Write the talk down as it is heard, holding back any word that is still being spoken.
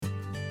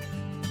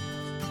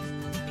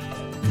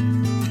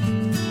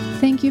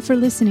Thank you for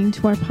listening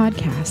to our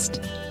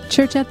podcast.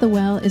 Church at the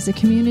Well is a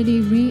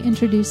community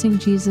reintroducing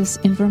Jesus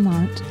in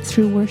Vermont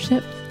through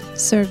worship,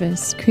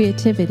 service,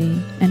 creativity,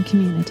 and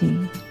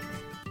community.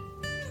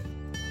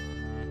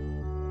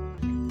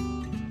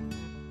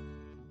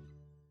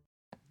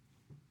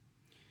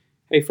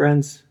 Hey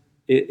friends,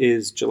 it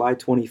is July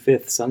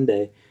 25th,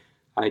 Sunday.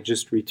 I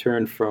just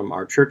returned from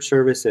our church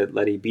service at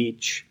Letty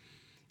Beach,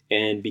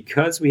 and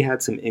because we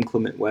had some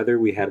inclement weather,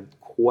 we had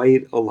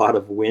quite a lot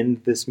of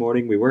wind this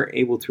morning. We weren't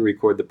able to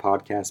record the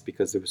podcast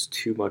because there was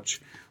too much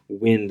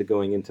wind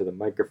going into the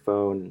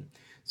microphone.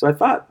 So I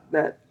thought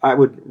that I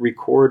would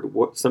record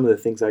some of the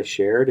things I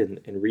shared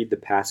and read the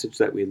passage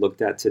that we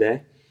looked at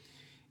today.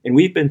 And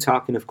we've been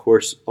talking, of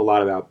course, a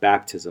lot about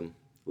baptism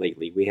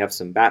lately. We have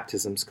some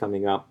baptisms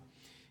coming up.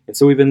 And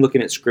so we've been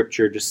looking at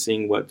Scripture, just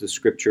seeing what the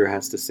Scripture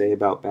has to say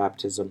about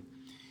baptism.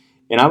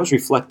 And I was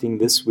reflecting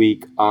this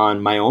week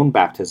on my own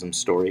baptism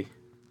story.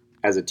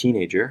 As a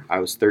teenager, I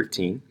was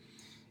 13,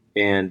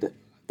 and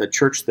the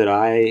church that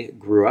I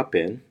grew up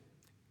in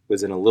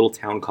was in a little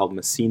town called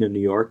Messina,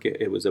 New York.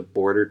 It was a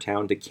border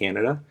town to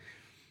Canada.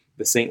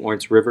 The St.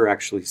 Lawrence River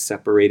actually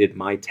separated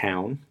my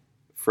town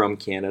from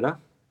Canada.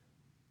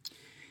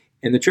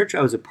 And the church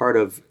I was a part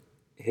of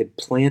had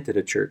planted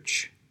a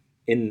church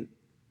in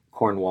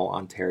Cornwall,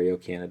 Ontario,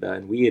 Canada,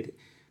 and we had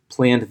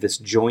planned this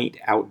joint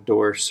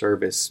outdoor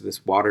service,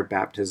 this water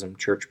baptism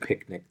church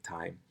picnic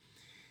time.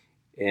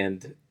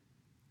 And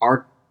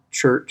our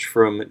church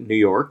from New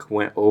York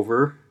went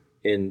over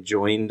and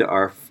joined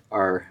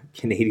our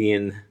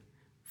Canadian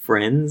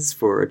friends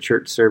for a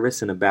church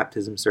service and a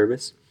baptism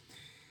service.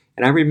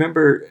 And I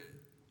remember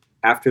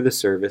after the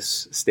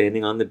service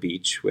standing on the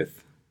beach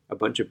with a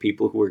bunch of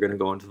people who were going to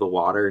go into the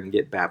water and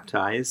get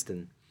baptized.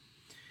 And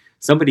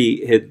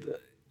somebody had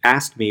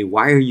asked me,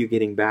 "Why are you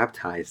getting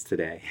baptized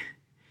today?"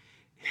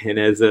 And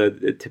as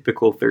a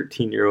typical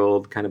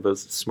 13-year-old, kind of a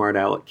smart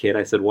aleck kid,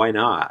 I said, "Why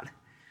not?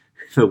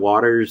 The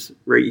water's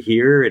right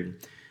here, and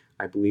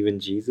I believe in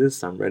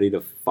Jesus. I'm ready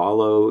to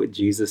follow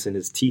Jesus and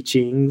his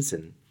teachings,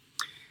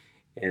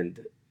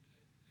 and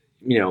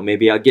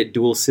maybe I'll get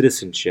dual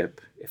citizenship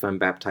if I'm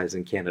baptized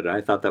in Canada."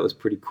 I thought that was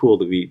pretty cool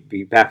to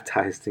be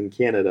baptized in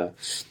Canada.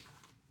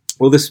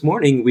 Well, this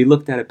morning we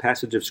looked at a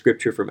passage of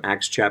Scripture from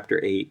Acts chapter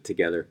 8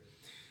 together,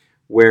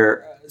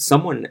 where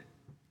someone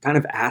kind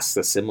of asks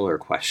a similar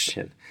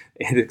question,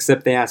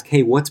 except they ask,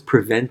 "Hey, what's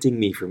preventing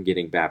me from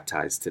getting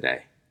baptized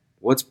today?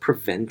 What's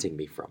preventing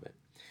me from it?"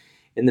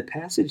 And the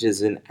passage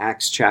is in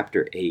Acts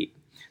chapter 8.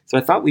 So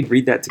I thought we'd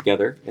read that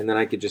together, and then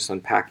I could just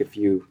unpack a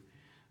few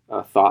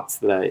thoughts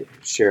that I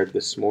shared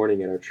this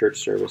morning at our church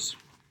service.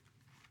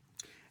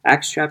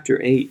 Acts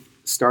chapter 8,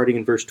 starting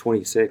in verse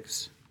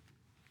 26.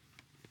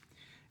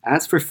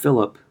 "As for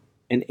Philip,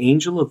 an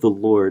angel of the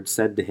Lord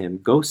said to him,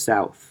 'Go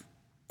south,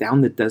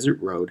 down the desert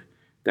road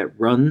that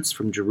runs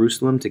from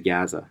Jerusalem to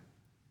Gaza.'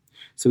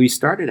 So he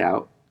started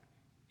out,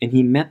 and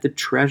he met the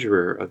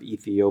treasurer of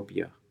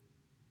Ethiopia,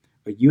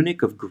 a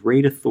eunuch of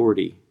great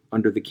authority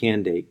under the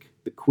Candace,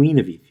 the queen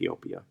of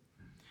Ethiopia.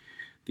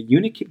 The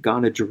eunuch had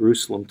gone to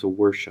Jerusalem to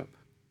worship,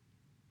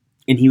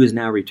 and he was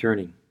now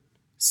returning.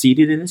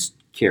 Seated in his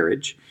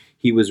carriage,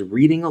 he was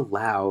reading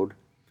aloud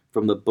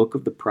from the book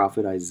of the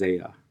prophet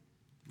Isaiah."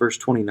 Verse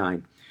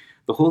 29,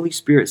 "The Holy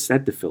Spirit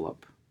said to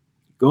Philip,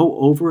 'Go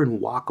over and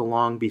walk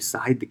along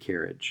beside the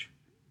carriage.'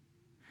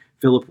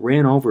 Philip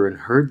ran over and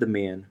heard the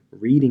man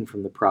reading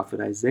from the prophet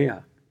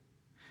Isaiah.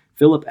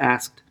 Philip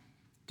asked,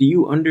 'Do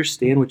you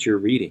understand what you're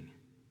reading?'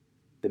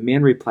 The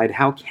man replied,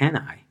 'How can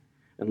I,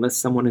 unless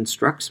someone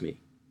instructs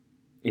me?'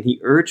 And he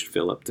urged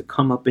Philip to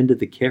come up into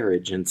the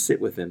carriage and sit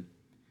with him.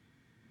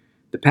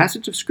 The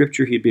passage of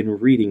Scripture he had been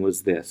reading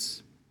was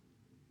this: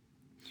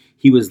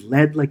 'He was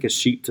led like a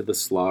sheep to the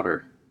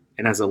slaughter,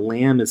 and as a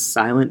lamb is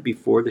silent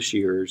before the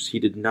shearers, he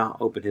did not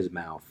open his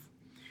mouth.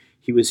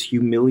 He was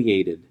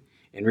humiliated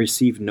and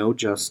received no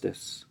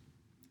justice.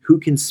 Who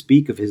can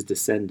speak of his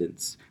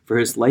descendants? For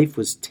his life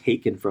was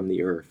taken from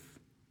the earth.'"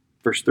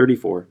 Verse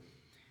 34,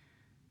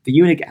 the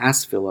eunuch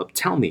asked Philip,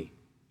 "Tell me,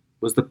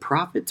 was the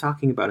prophet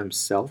talking about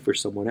himself or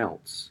someone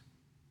else?"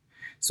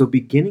 So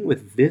beginning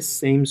with this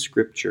same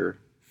scripture,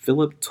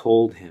 Philip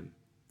told him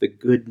the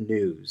good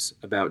news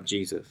about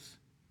Jesus.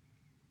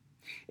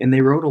 And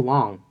they rode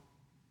along.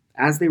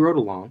 As they rode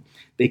along,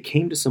 they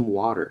came to some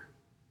water.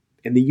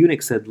 And the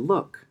eunuch said,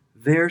 "Look,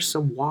 there's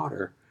some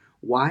water.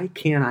 Why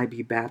can't I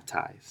be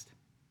baptized?"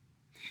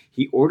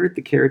 He ordered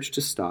the carriage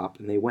to stop,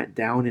 and they went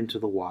down into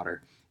the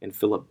water, and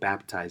Philip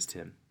baptized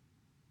him.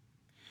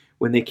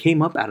 When they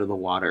came up out of the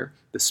water,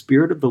 the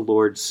Spirit of the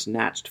Lord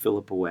snatched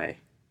Philip away.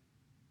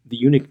 The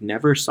eunuch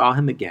never saw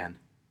him again,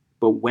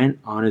 but went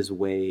on his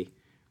way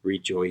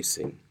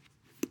rejoicing.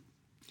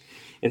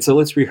 And so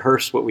let's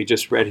rehearse what we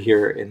just read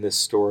here in this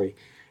story.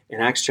 In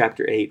Acts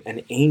chapter 8,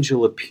 an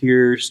angel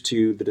appears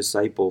to the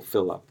disciple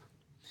Philip,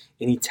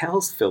 and he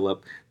tells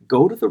Philip,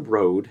 "Go to the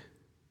road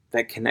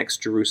that connects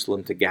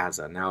Jerusalem to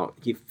Gaza." Now,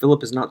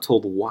 Philip is not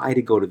told why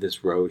to go to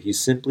this road. He's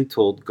simply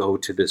told, "Go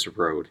to this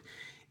road."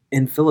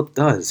 And Philip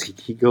does.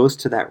 He goes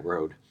to that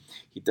road.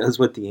 He does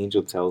what the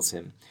angel tells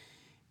him.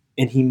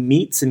 And he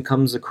meets and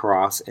comes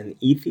across an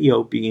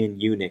Ethiopian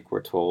eunuch,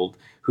 we're told,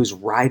 who's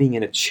riding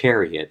in a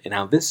chariot. And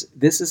now this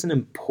is an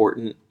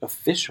important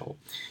official.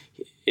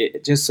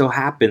 It just so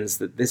happens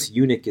that this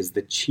eunuch is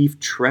the chief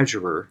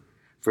treasurer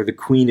for the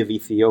Queen of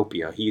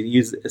Ethiopia.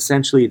 He's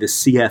essentially the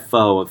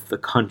CFO of the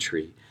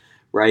country,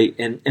 right?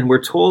 And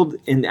we're told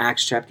in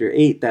Acts chapter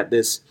 8 that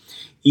this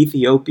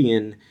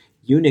Ethiopian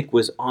eunuch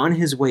was on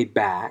his way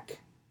back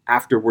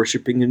after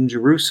worshiping in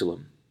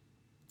Jerusalem.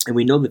 And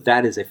we know that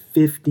that is a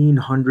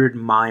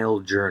 1,500-mile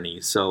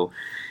journey. So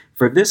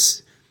for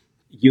this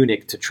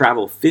eunuch to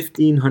travel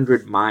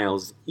 1,500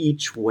 miles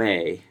each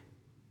way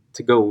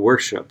to go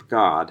worship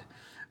God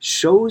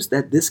shows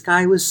that this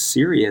guy was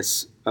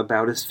serious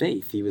about his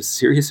faith. He was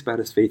serious about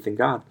his faith in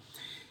God.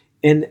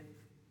 And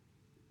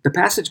the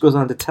passage goes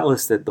on to tell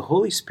us that the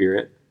Holy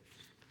Spirit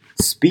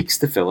speaks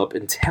to Philip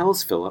and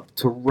tells Philip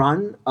to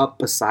run up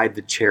beside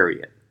the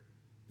chariot.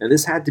 Now,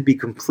 this had to be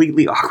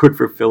completely awkward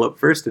for Philip.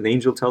 First, an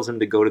angel tells him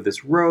to go to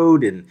this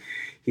road, and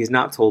he's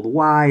not told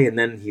why. And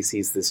then he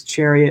sees this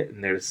chariot,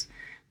 and there's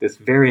this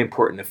very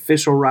important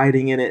official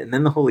riding in it. And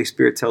then the Holy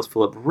Spirit tells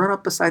Philip, run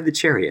up beside the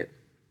chariot.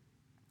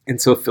 And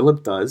so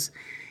Philip does.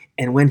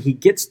 And when he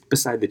gets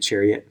beside the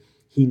chariot,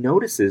 he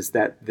notices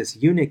that this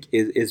eunuch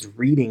is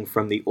reading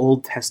from the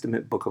Old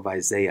Testament book of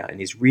Isaiah,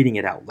 and he's reading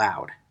it out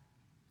loud.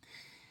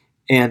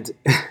 And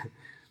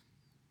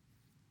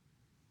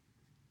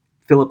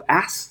Philip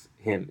asks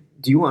him,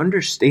 do you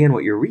understand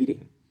what you're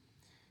reading?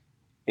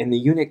 And the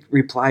eunuch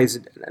replies,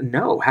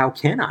 no, how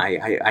can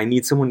I? I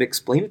need someone to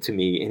explain it to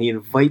me. And he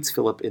invites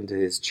Philip into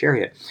his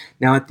chariot.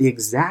 Now, at the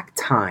exact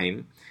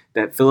time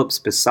that Philip's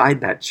beside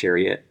that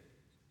chariot,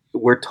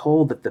 we're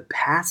told that the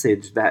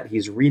passage that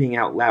he's reading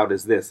out loud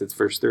is this. It's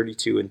verse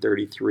 32 and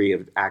 33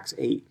 of Acts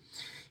 8.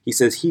 He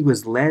says, he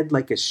was led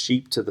like a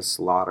sheep to the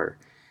slaughter,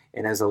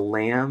 and as a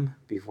lamb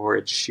before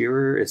its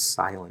shearer is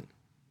silent,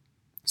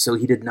 so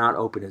he did not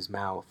open his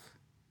mouth.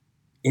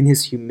 In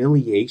his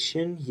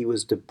humiliation, he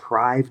was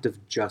deprived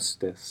of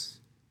justice.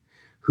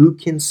 Who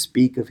can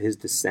speak of his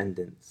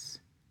descendants?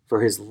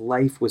 For his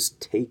life was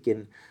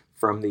taken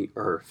from the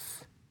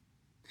earth.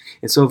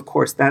 And so, of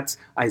course, that's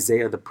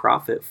Isaiah the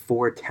prophet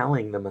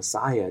foretelling the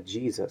Messiah,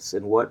 Jesus,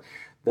 and what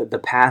the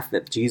path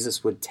that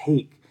Jesus would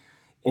take.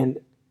 And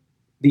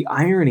the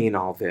irony in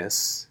all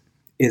this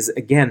is,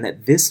 again,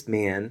 that this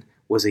man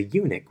was a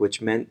eunuch,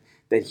 which meant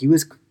that he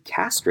was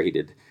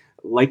castrated,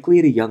 likely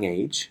at a young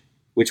age,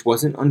 which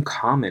wasn't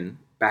uncommon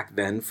back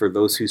then for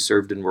those who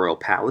served in royal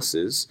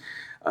palaces,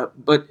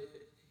 but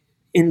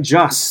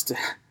unjust.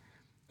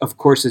 Of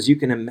course, as you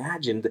can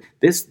imagine,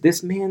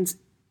 this man's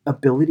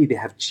ability to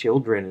have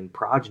children and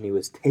progeny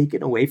was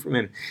taken away from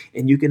him.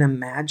 And you can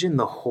imagine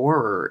the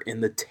horror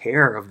and the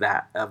terror of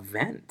that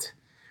event,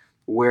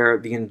 where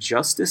the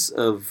injustice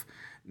of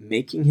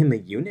making him a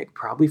eunuch,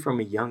 probably from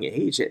a young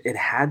age, it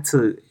had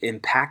to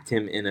impact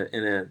him in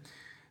a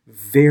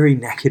very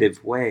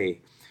negative way,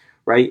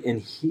 right?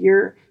 And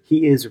here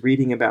he is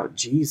reading about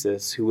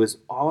Jesus, who was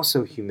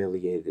also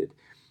humiliated,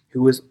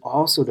 who was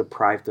also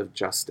deprived of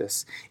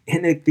justice.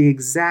 And at the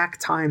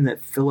exact time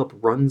that Philip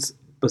runs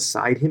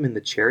beside him in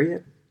the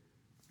chariot,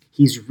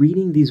 he's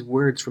reading these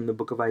words from the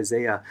book of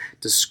Isaiah,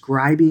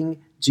 describing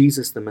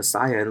Jesus the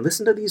Messiah. And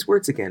listen to these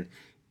words again.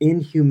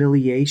 In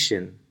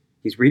humiliation,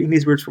 he's reading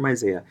these words from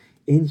Isaiah.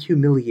 In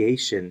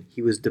humiliation,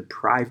 he was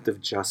deprived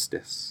of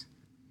justice.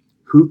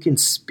 Who can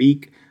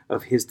speak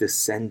of his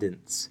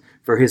descendants?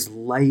 For his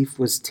life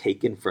was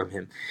taken from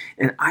him.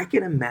 And I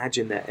can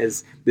imagine that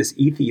as this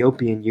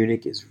Ethiopian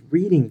eunuch is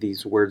reading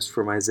these words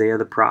from Isaiah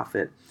the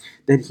prophet,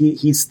 that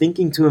he's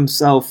thinking to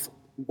himself,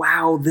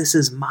 wow, this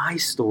is my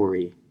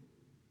story.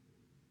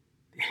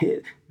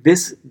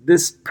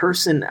 This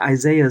person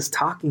Isaiah is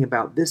talking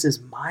about, this is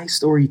my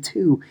story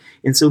too.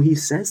 And so he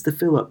says to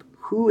Philip,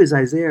 who is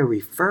Isaiah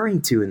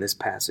referring to in this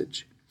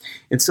passage?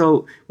 And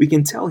so we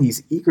can tell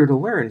he's eager to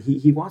learn.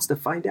 He wants to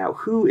find out,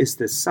 who is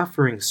this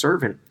suffering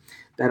servant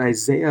that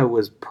Isaiah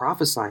was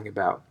prophesying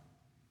about?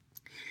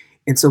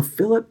 And so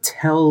Philip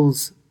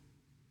tells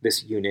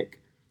this eunuch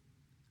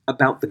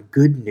about the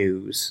good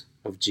news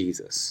of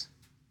Jesus.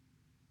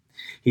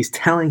 He's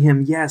telling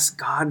him, yes,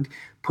 God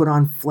put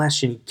on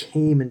flesh and he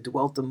came and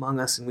dwelt among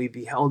us and we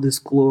beheld his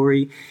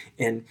glory,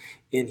 and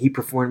he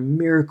performed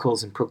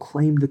miracles and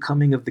proclaimed the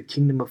coming of the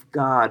kingdom of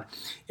God.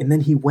 And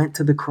then he went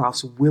to the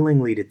cross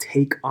willingly to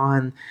take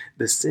on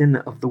the sin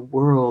of the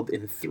world.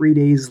 And 3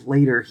 days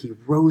later, he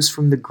rose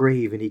from the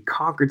grave and he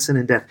conquered sin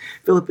and death.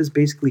 Philip is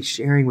basically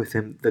sharing with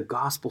him the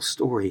gospel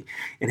story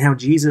and how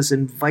Jesus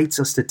invites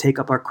us to take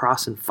up our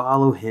cross and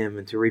follow him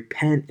and to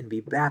repent and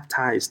be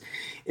baptized.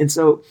 And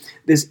so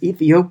this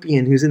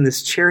Ethiopian who's in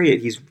this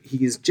chariot,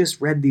 he's just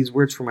read these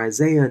words from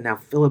Isaiah. And now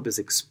Philip is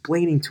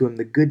explaining to him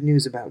the good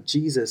news about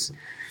Jesus.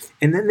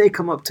 And then they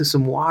come up to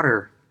some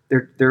water.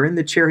 They're in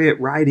the chariot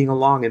riding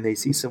along and they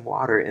see some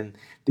water. And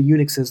the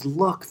eunuch says,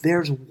 look,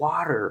 there's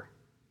water.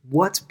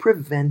 What's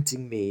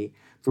preventing me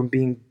from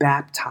being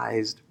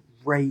baptized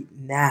right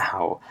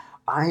now?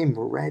 I'm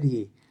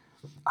ready.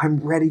 I'm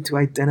ready to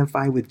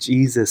identify with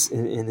Jesus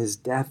in his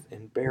death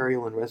and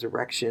burial and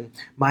resurrection.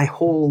 My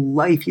whole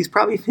life, he's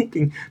probably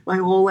thinking, my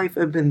whole life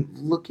I've been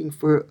looking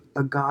for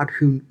a God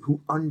who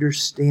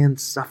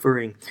understands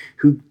suffering,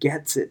 who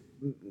gets it,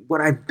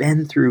 what I've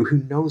been through, who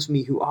knows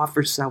me, who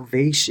offers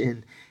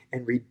salvation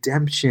and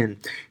redemption,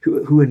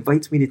 who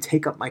invites me to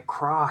take up my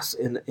cross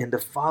and to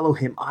follow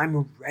him.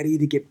 I'm ready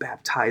to get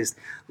baptized.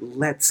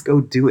 Let's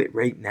go do it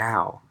right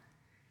now.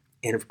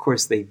 And of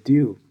course they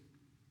do.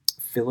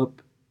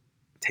 Philip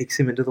takes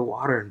him into the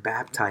water and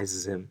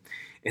baptizes him.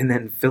 And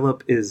then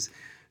Philip is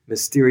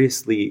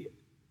mysteriously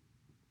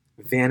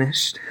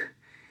vanished.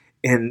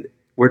 And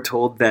we're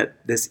told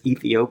that this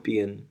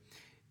Ethiopian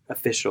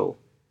official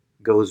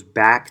goes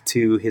back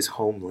to his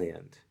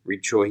homeland,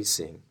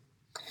 rejoicing.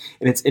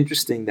 And it's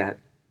interesting that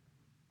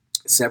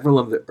several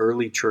of the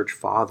early church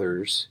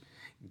fathers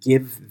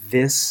give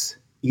this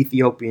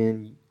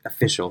Ethiopian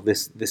official,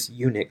 this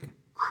eunuch,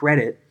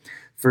 credit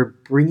for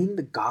bringing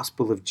the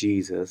gospel of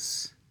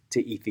Jesus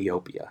to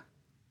Ethiopia.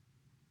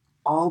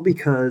 All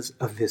because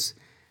of this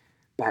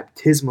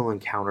baptismal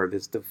encounter,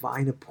 this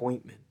divine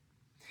appointment.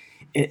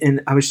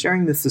 And I was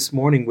sharing this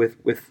morning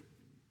with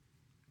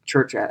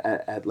church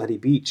at Letty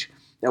Beach,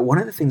 that one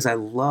of the things I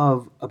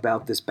love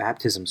about this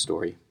baptism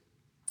story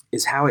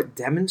is how it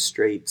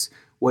demonstrates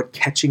what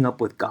catching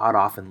up with God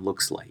often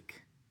looks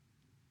like.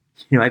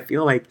 I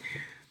feel like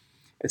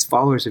as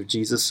followers of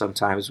Jesus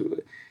sometimes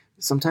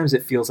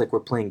it feels like we're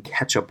playing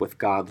catch up with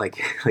God,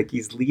 like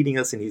he's leading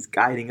us and he's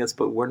guiding us,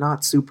 but we're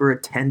not super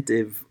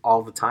attentive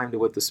all the time to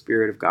what the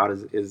Spirit of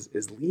God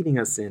is leading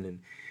us in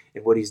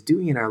and what he's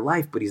doing in our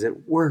life, but he's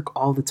at work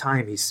all the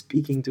time. He's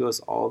speaking to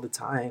us all the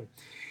time.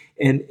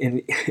 And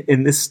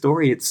in this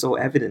story, it's so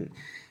evident.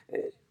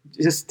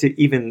 Just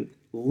to even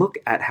look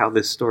at how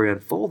this story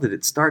unfolded,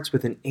 it starts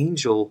with an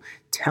angel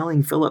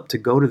telling Philip to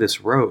go to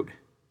this road.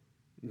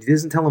 He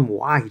doesn't tell him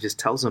why, he just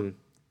tells him,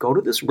 go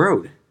to this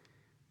road.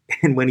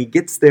 And when he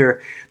gets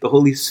there, the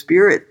Holy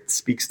Spirit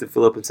speaks to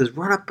Philip and says,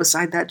 run up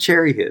beside that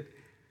chariot.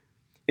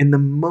 And the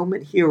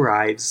moment he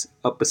arrives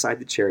up beside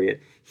the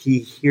chariot, he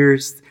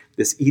hears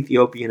this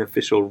Ethiopian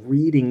official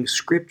reading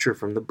scripture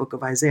from the book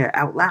of Isaiah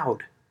out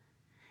loud.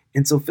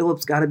 And so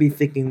Philip's got to be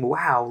thinking,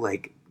 wow,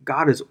 like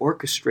God is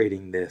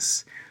orchestrating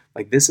this.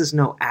 Like this is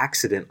no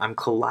accident. I'm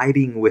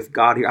colliding with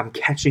God here. I'm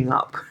catching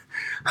up.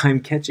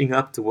 I'm catching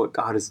up to what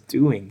God is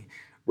doing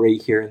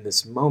right here in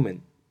this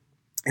moment.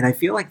 And I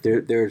feel like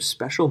there are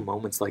special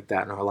moments like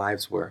that in our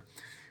lives where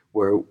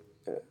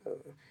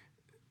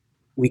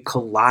we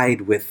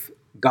collide with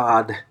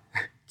God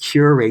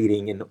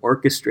curating and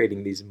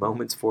orchestrating these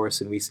moments for us,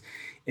 and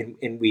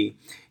we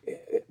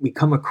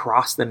come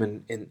across them,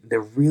 and they're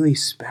really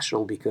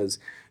special because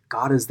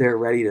God is there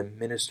ready to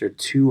minister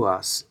to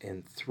us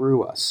and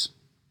through us.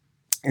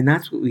 And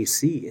that's what we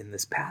see in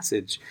this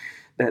passage,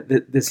 that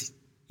this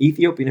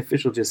Ethiopian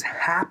official just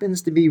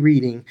happens to be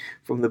reading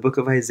from the book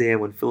of Isaiah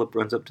when Philip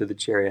runs up to the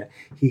chariot.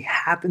 He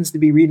happens to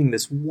be reading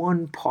this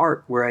one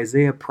part where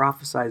Isaiah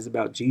prophesies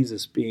about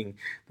Jesus being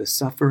the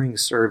suffering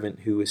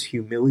servant who was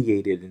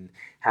humiliated and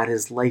had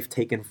his life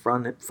taken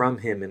from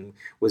him and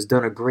was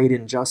done a great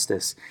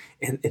injustice.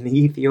 And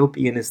the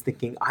Ethiopian is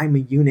thinking, I'm a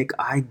eunuch,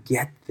 I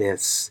get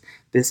this.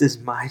 This is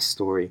my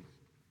story.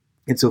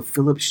 And so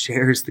Philip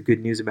shares the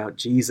good news about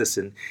Jesus,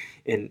 and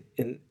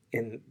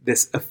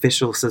this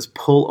official says,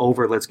 pull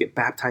over, let's get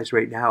baptized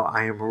right now.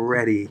 I am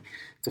ready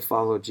to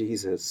follow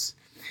Jesus.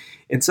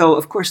 And so,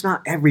 of course,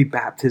 not every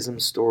baptism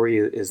story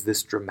is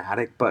this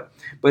dramatic, but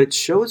it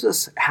shows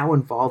us how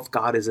involved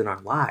God is in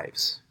our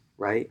lives,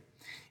 right?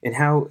 And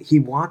how he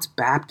wants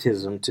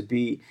baptism to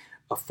be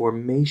a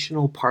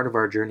formational part of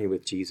our journey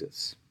with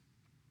Jesus.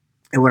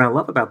 And what I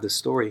love about this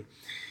story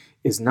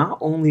is not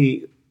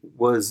only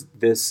was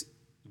this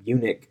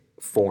eunuch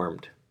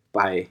formed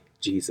by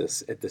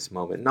Jesus at this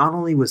moment, not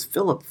only was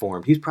Philip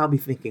formed, he's probably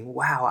thinking,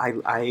 wow,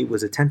 I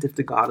was attentive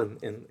to God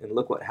and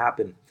look what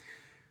happened.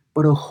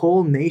 But a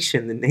whole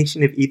nation, the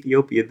nation of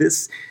Ethiopia,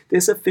 this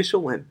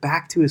official went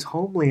back to his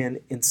homeland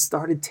and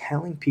started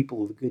telling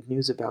people the good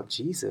news about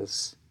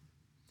Jesus.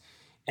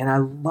 And I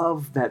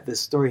love that this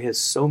story has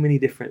so many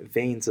different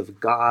veins of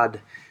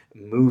God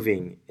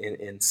moving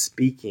and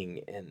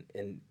speaking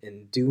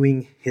and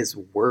doing his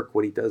work,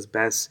 what he does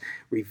best,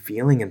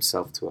 revealing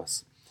himself to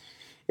us.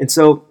 And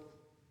so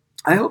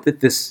I hope that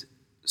this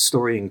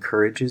story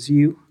encourages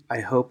you.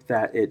 I hope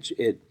that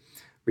it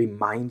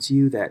reminds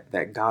you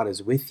that God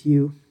is with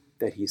you,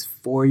 that he's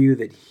for you,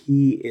 that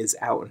he is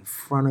out in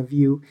front of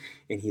you,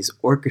 and he's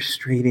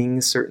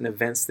orchestrating certain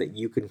events that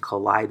you can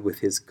collide with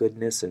his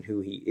goodness and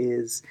who he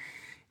is.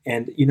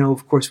 And,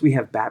 of course, we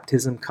have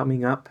baptism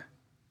coming up.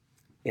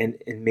 And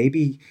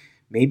maybe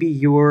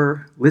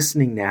you're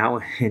listening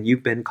now and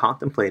you've been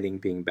contemplating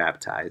being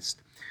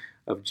baptized,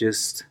 of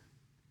just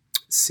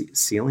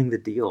sealing the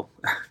deal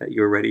that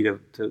you're ready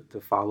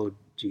to follow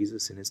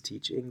Jesus and his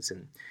teachings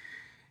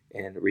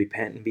and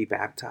repent and be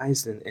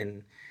baptized.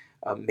 And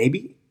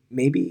maybe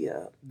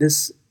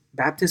this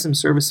baptism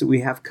service that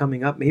we have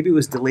coming up, maybe it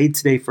was delayed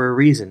today for a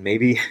reason.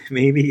 Maybe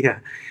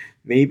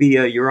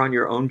you're on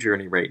your own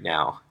journey right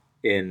now.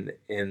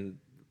 and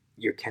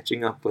you're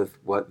catching up with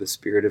what the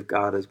Spirit of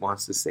God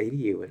wants to say to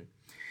you. And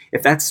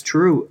if that's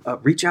true,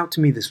 reach out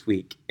to me this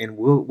week, and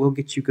we'll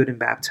get you good and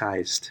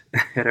baptized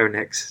at our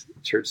next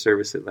church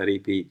service at Letty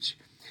Beach.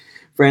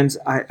 Friends,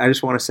 I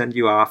just want to send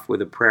you off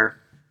with a prayer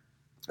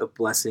of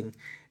blessing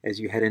as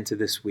you head into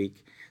this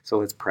week. So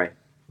let's pray.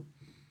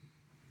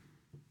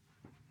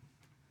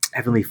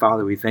 Heavenly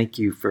Father, we thank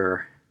you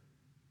for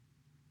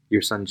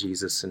your Son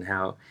Jesus and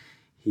how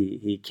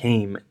he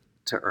came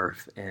to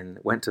earth and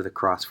went to the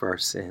cross for our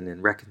sin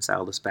and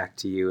reconciled us back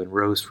to you and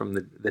rose from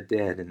the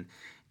dead and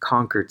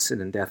conquered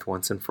sin and death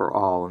once and for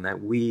all, and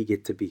that we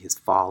get to be his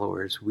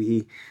followers.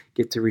 We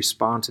get to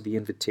respond to the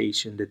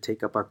invitation to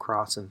take up our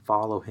cross and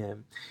follow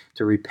him,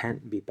 to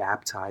repent and be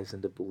baptized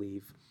and to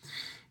believe.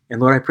 And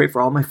Lord, I pray for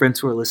all my friends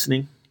who are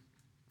listening.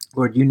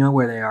 Lord, you know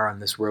where they are on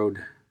this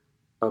road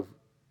of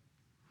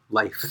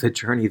life, the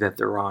journey that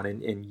they're on,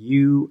 and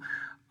you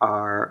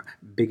are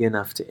big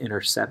enough to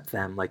intercept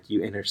them like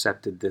you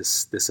intercepted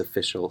this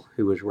official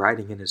who was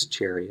riding in his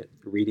chariot,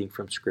 reading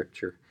from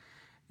Scripture,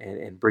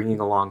 and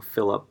bringing along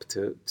Philip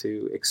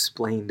to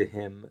explain to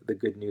him the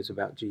good news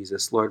about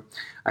Jesus. Lord,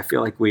 I feel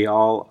like we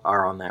all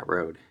are on that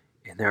road,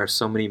 and there are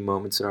so many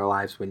moments in our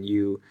lives when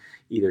you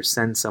either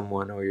send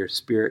someone or your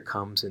Spirit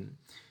comes and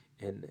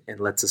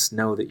lets us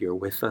know that you're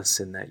with us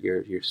and that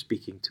you're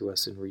speaking to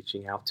us and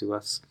reaching out to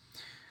us.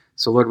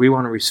 So Lord, we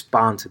want to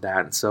respond to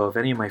that. And so if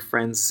any of my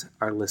friends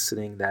are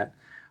listening that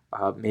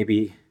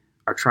maybe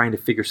are trying to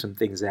figure some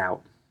things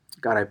out,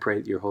 God, I pray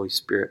that your Holy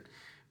Spirit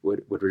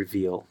would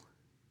reveal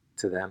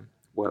to them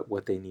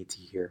what they need to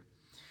hear.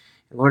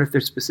 And Lord, if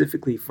there's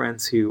specifically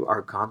friends who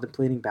are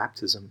contemplating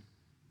baptism,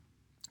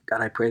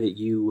 God, I pray that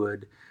you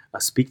would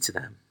speak to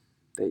them,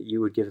 that you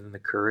would give them the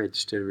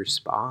courage to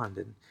respond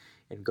and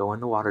go in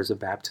the waters of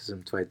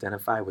baptism to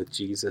identify with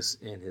Jesus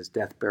in his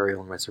death,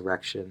 burial, and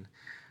resurrection.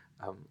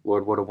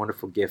 Lord, what a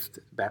wonderful gift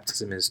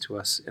baptism is to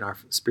us in our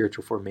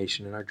spiritual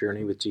formation and our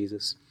journey with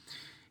Jesus.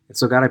 And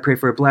so, God, I pray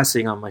for a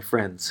blessing on my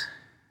friends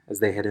as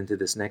they head into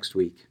this next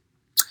week.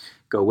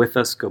 Go with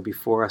us, go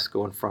before us,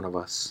 go in front of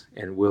us,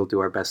 and we'll do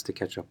our best to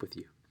catch up with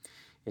you.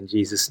 In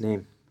Jesus'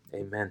 name,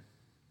 amen.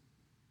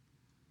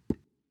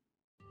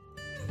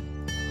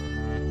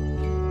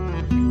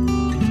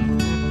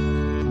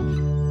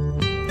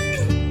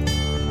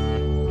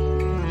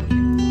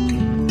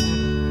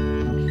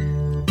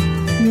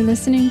 You're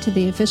listening to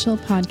the official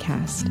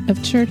podcast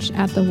of Church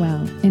at the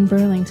Well in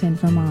Burlington,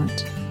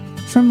 Vermont.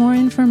 For more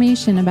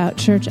information about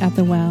Church at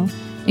the Well,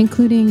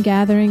 including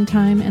gathering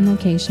time and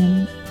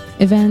location,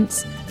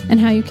 events, and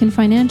how you can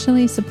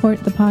financially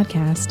support the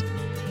podcast,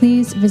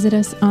 please visit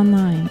us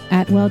online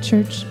at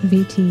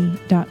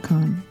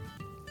wellchurchvt.com.